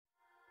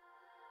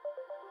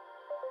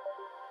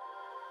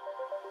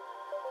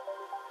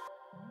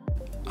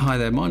Hi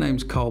there, my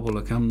name's Carl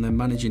Bullock. I'm the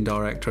Managing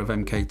Director of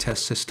MK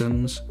Test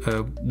Systems.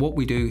 What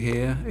we do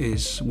here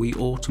is we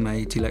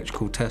automate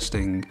electrical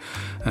testing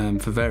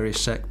for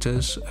various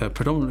sectors.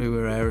 Predominantly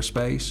we're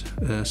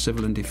aerospace,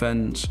 civil and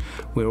defence,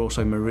 we're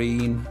also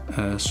marine,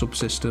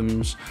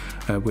 subsystems,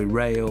 we're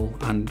rail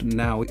and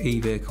now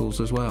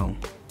e-vehicles as well.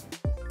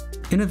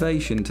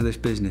 Innovation to this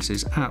business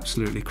is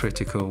absolutely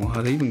critical.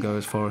 I'd even go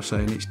as far as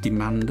saying it's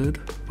demanded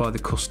by the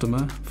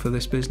customer for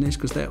this business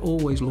because they're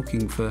always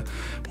looking for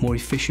more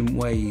efficient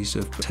ways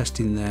of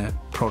testing their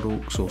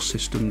products or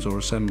systems or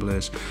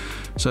assemblies.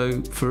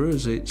 So for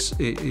us,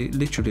 it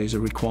literally is a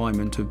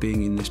requirement of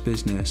being in this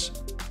business.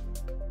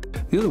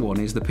 The other one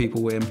is the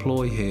people we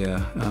employ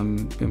here. I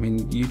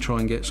mean, you try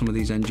and get some of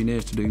these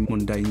engineers to do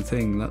mundane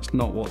thing. That's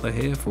not what they're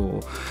here for.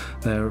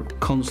 They're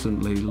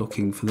constantly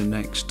looking for the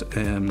next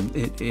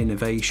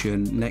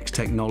innovation, next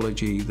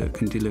technology that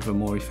can deliver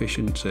more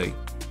efficiency.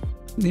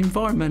 The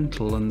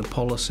environmental and the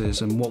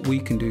policies and what we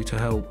can do to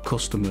help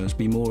customers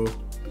be more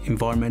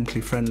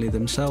environmentally friendly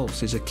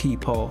themselves is a key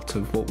part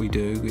of what we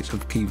do. It's a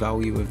key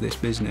value of this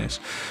business.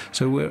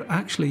 So we're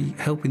actually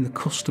helping the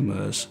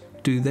customers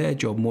do their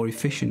job more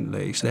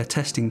efficiently, so their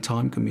testing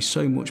time can be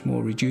so much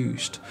more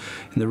reduced.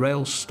 In the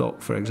rail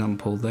stock, for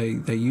example,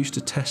 they used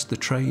to test the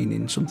train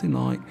in something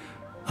like,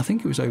 I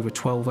think it was over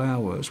 12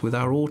 hours. With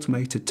our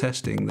automated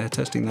testing, they're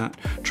testing that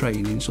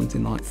train in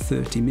something like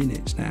 30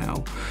 minutes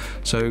now.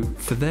 So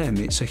for them,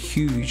 it's a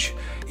huge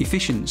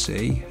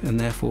efficiency and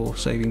therefore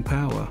saving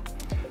power.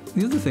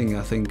 The other thing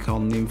I think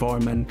on the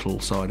environmental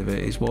side of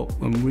it is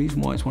and the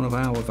reason why it's one of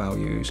our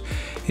values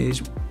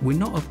is we're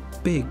not a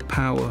big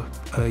power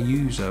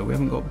user, we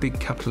haven't got big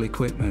capital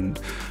equipment,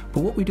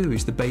 but what we do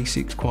is the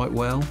basics quite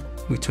well.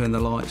 We turn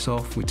the lights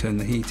off, we turn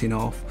the heating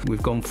off,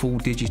 we've gone full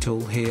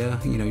digital here.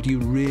 You know, do you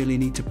really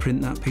need to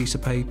print that piece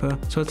of paper?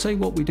 So I'd say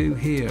what we do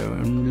here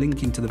and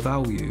linking to the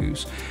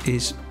values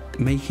is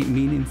make it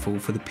meaningful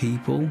for the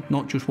people,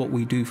 not just what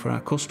we do for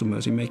our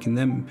customers in making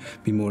them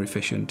be more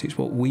efficient, it's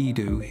what we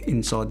do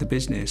inside the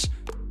business.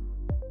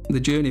 The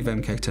journey of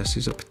MK Test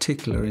is a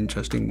particular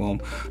interesting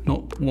one,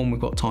 not one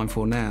we've got time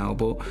for now,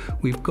 but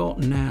we've got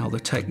now the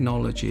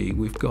technology,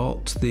 we've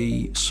got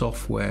the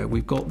software,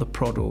 we've got the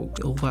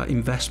product. All that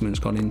investment's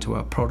gone into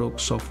our product,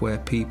 software,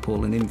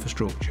 people and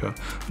infrastructure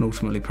and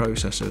ultimately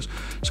processes.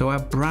 So our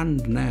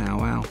brand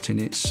now out in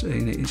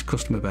its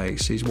customer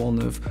base is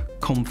one of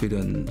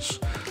confidence.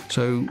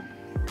 So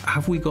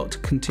have we got to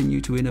continue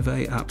to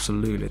innovate?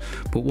 Absolutely.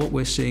 But what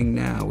we're seeing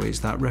now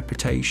is that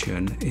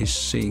reputation is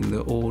seeing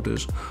that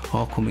orders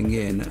are coming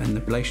in and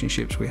the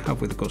relationships we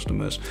have with the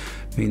customers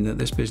mean that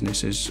this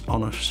business is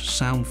on a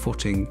sound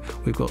footing.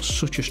 We've got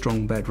such a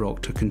strong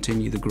bedrock to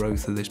continue the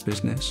growth of this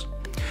business.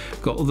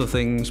 We've got other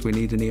things, we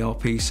need an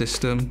ERP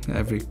system.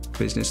 Every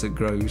business that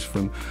grows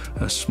from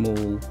a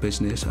small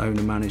business,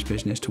 owner-managed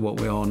business to what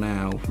we are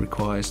now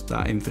requires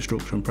that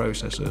infrastructure and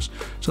processes.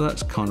 So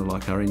that's kind of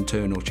like our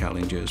internal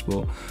challenges,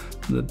 but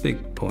the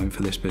big point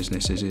for this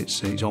business is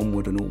it's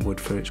onward and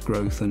upward for its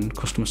growth and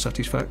customer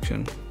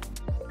satisfaction.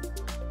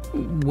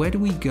 Where do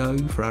we go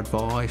for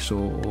advice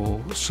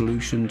or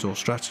solutions or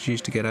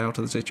strategies to get out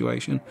of the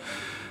situation?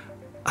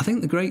 I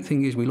think the great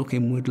thing is we look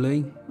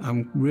inwardly.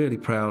 I'm really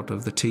proud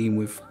of the team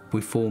we've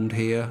formed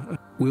here.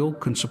 We all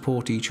can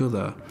support each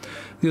other.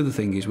 The other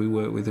thing is we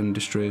work with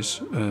industries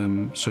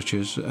such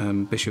as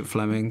Bishop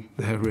Fleming.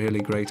 They're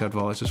really great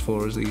advisors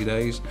for us these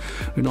days.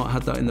 We've not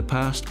had that in the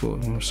past, but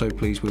I'm so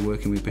pleased we're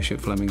working with Bishop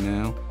Fleming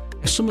now.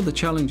 Some of the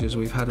challenges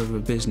we've had of a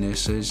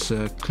business is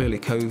clearly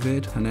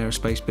COVID, an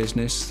aerospace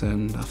business,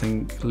 and I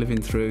think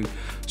living through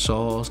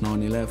SARS,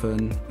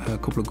 9/11, a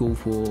couple of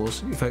Gulf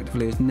Wars,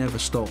 effectively has never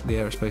stopped the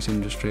aerospace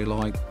industry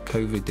like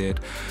COVID did.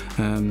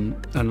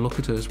 And look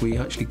at us, we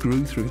actually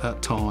grew through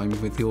that time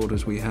with the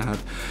orders we had.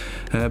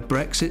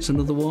 Brexit's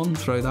another one,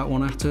 throw that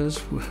one at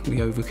us.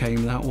 We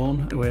overcame that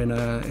one. We're in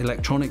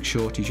electronic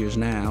shortages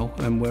now,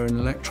 and we're an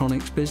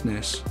electronics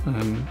business.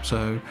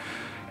 So,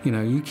 you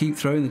know, you keep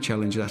throwing the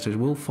challenge at us,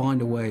 we'll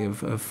find a way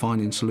of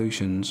finding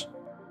solutions.